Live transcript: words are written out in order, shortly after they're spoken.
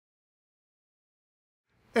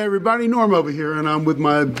Hey everybody, Norm over here, and I'm with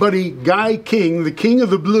my buddy Guy King, the king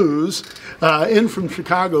of the blues, in from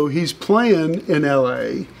Chicago. He's playing in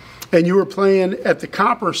LA, and you were playing at the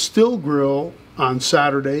Copper Still Grill on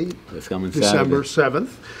Saturday, December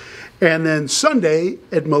 7th, and then Sunday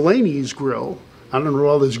at Malainey's Grill. I don't know what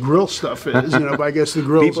all this grill stuff is, but I guess the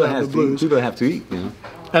grill's on the blues. People have to eat,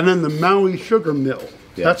 And then the Maui Sugar Mill.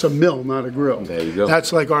 Yes. That's a mill, not a grill. There you go.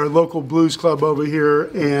 That's like our local blues club over here.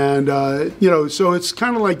 And, so it's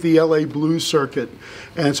kind of like the LA blues circuit.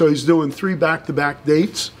 And so he's doing 3 back-to-back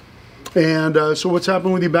dates. And so what's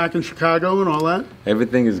happening with you back in Chicago and all that?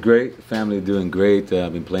 Everything is great. The family is doing great.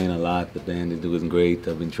 I've been playing a lot. The band is doing great.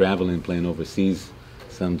 I've been traveling, playing overseas.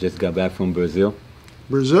 Some just got back from Brazil.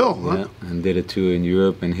 Brazil, huh? Yeah, and did a tour in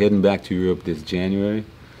Europe and heading back to Europe this January.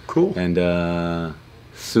 Cool. And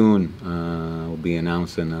soon we'll be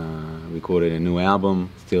announcing, recorded a new album,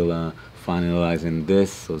 still finalizing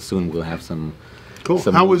this, so soon we'll have some. Cool.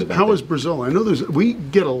 How was Brazil? I know we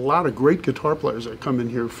get a lot of great guitar players that come in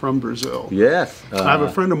here from Brazil. Yes. I have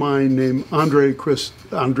a friend of mine named Andre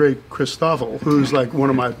Cristóvão, who's like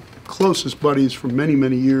one of my closest buddies for many,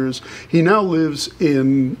 many years. He now lives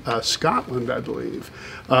in Scotland, I believe,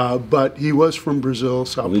 but he was from Brazil,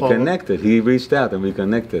 Sao Paulo. We connected. He reached out and we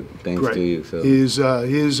connected, thanks to you. So.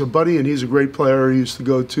 He's a buddy, and he's a great player. He used to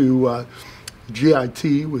go to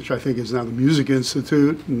GIT, which I think is now the Music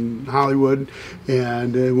Institute in Hollywood,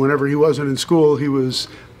 and whenever he wasn't in school, he was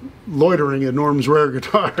loitering at Norm's Rare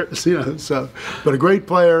Guitars, but a great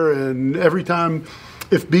player. And every time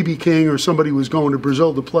if B.B. King or somebody was going to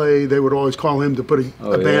Brazil to play, they would always call him to put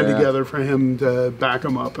a band together for him to back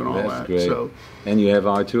him up and all that. Great. So, and you have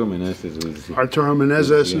Arturo Menezes. Arturo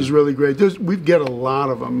Menezes is really great. We get a lot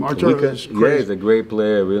of them. Arturo is crazy. Yeah, he's a great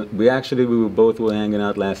player. We were both hanging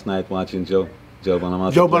out last night watching Joe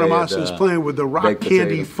Bonamassa. Joe Bonamassa is playing with the Rock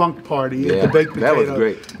Candy Funk Party at the Baked Potato. That was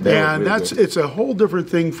great. It's a whole different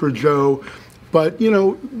thing for Joe. But,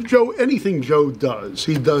 Joe, anything Joe does,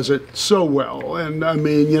 he does it so well. And, I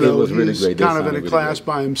mean, he's really kind of in a class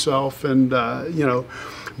by himself. And,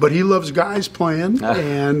 but he loves guys playing.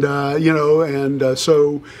 And, and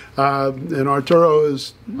Arturo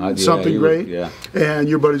is something great. And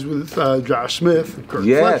you're buddies with Josh Smith, and Kirk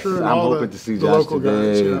Fletcher, and I'm all hoping to see the Josh local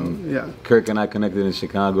today. guys. Kirk and I connected in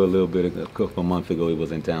Chicago a little bit, a couple months ago. He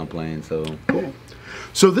was in town playing, so. Cool.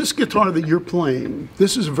 So this guitar that you're playing,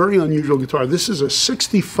 this is a very unusual guitar. This is a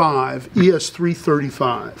 65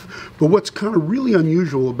 ES-335. But what's kind of really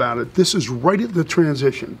unusual about it, this is right at the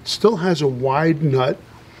transition. Still has a wide nut,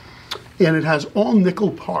 and it has all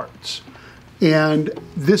nickel parts. And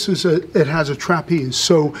it has a trapeze.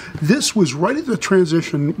 So this was right at the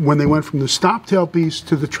transition when they went from the stop tailpiece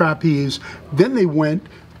to the trapeze. Then they went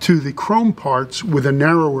to the chrome parts with a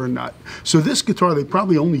narrower nut. So this guitar they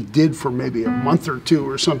probably only did for maybe a month or two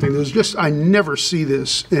or something. I never see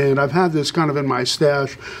this, and I've had this kind of in my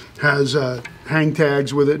stash. Has hang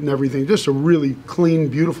tags with it and everything. Just a really clean,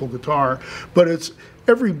 beautiful guitar. But it's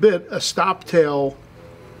every bit a stop tail,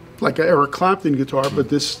 like an Eric Clapton guitar, but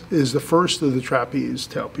this is the first of the trapeze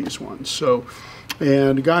tailpiece ones. So,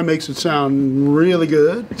 and the guy makes it sound really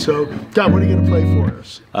good. So, God, what are you going to play for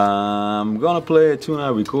us? I'm going to play a tune I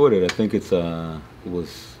recorded. I think it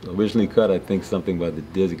was originally cut, I think, something by the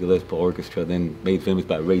Dizzy Gillespie Orchestra, then made famous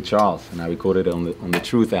by Ray Charles, and I recorded it on the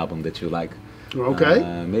Truth album that you like.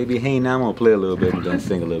 Okay. Maybe Hey Now. I'm going to play a little bit and then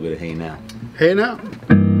sing a little bit of Hey Now. Hey Now.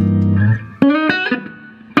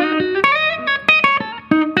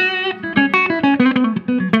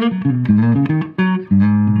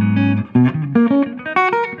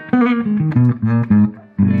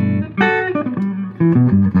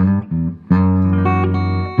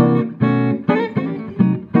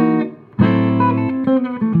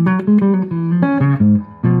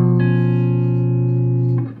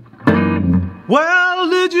 Well,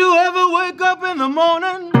 did you ever wake up in the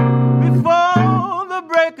morning before the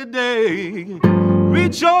break of day?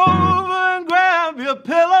 Reach over and grab your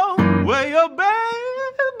pillow where your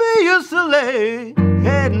baby used to lay.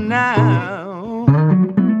 Head now,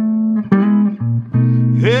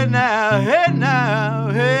 head now, head now,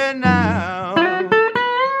 head now.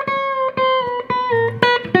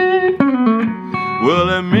 Well,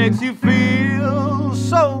 it makes you feel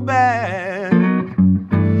so bad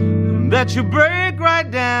that you break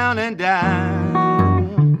right down and die.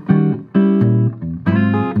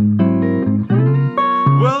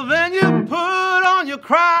 Well, then you put on your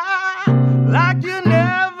cry like you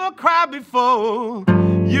never cried before.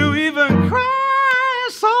 You even cry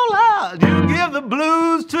so loud you give the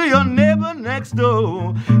blues to your neighbor next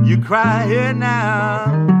door. You cry, hey now,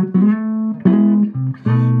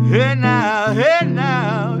 hey now, hey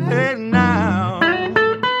now, hey now.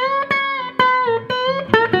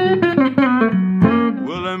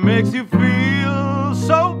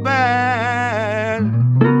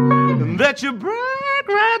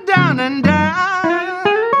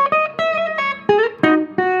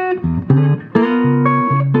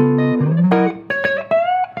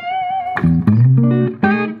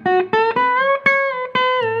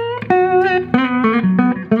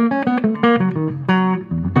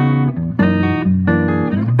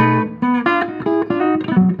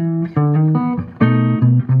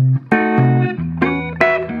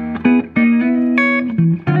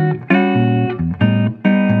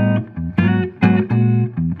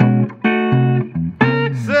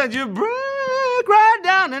 break right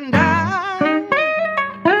down and die.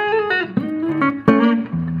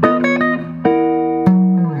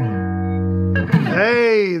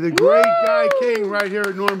 Hey, the great Guy King right here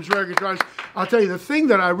at Norm's Repertoire. I'll tell you, the thing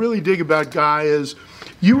that I really dig about Guy is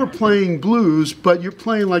you were playing blues, but you're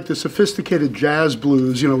playing like the sophisticated jazz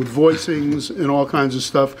blues, you know, with voicings and all kinds of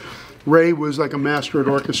stuff. Ray was like a master at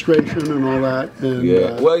orchestration and all that. And,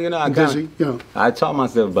 Yeah, well, you know, I I taught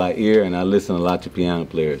myself by ear, and I listen a lot to piano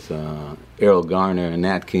players. Errol Garner,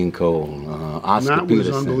 Nat King Cole, Oscar that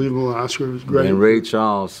Peterson. was unbelievable. Oscar was great. And Ray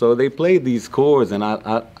Charles. So they played these chords, and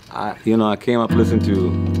I I came up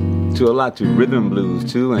listening to a lot to rhythm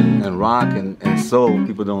blues too, and rock and soul.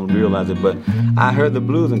 People don't realize it, but I heard the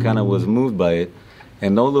blues and kind of was moved by it.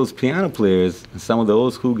 And all those piano players, and some of the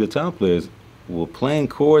old school guitar players, were playing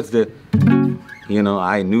chords that,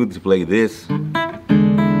 I knew to play this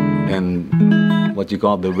and what you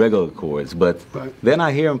call the regular chords. But then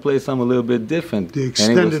I hear him play something a little bit different. The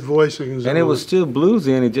extended voicings. And it was still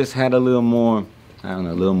bluesy, and it just had a little more, a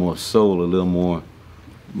little more soul, a little more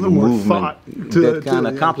movement thought that kind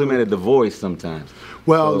of complemented the voice sometimes.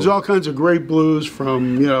 Well, there's all kinds of great blues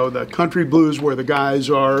from, the country blues where the guys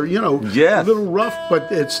are, a little rough, but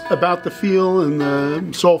it's about the feel and the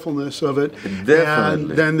soulfulness of it. Definitely. And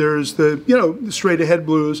then there's the straight ahead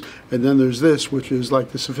blues, and then there's this, which is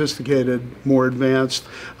like the sophisticated, more advanced.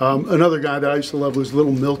 Another guy that I used to love was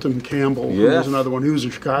Little Milton Campbell. He was another one. He was a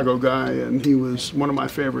Chicago guy, and he was one of my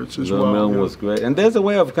favorites as well. Little Milton was great. And there's a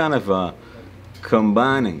way of kind of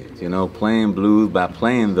combining it, playing blues by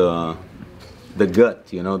playing the gut,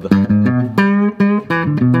 So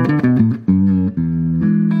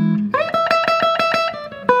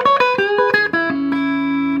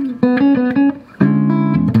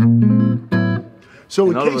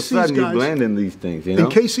and all of a sudden you're blending these things, In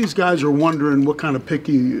case these guys are wondering what kind of pick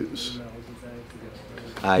you use.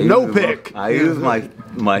 I use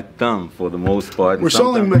my thumb for the most part. We're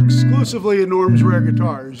selling them exclusively at Norm's Rare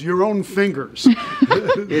Guitars. Your own fingers.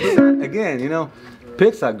 It's, again,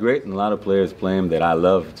 picks are great, and a lot of players play them that I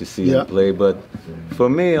love to see them play. But for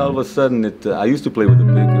me, all of a sudden, I used to play with the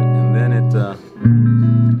pick, and then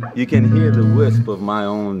you can hear the wisp of my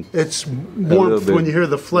own. It's warmth when you hear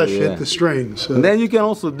the flesh hit the strings. And then you can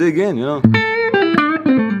also dig in, and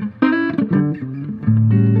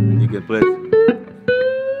you can play.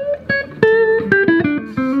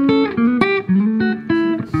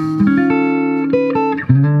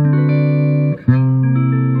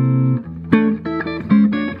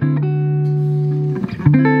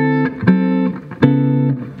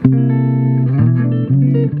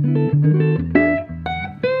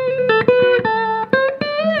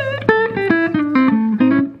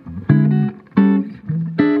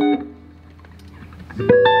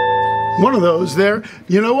 One of those there.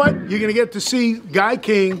 You know what? You're going to get to see Guy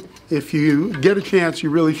King. If you get a chance,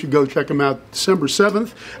 you really should go check him out December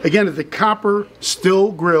 7th. Again, at the Copper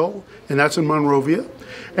Still Grill, and that's in Monrovia.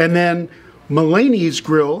 And then Malainey's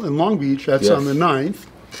Grill in Long Beach, that's on the 9th.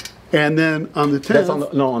 And then on the 10th. That's on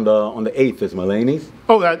the 8th is Malainey's.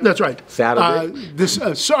 Oh, that's right. Saturday.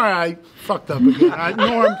 Sorry, I fucked up again.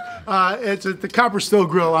 Norm, it's at the Copper Still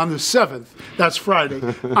Grill on the 7th. That's Friday.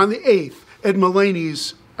 On the 8th at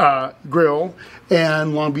Malainey's Grill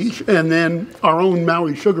and Long Beach, and then our own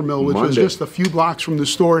Maui Sugar Mill, which is just a few blocks from the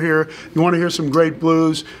store here. You want to hear some great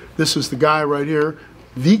blues? This is the guy right here,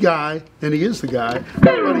 the guy, and he is the guy.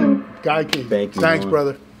 Everybody, Guy King. Thank you. Thanks,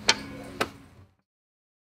 brother.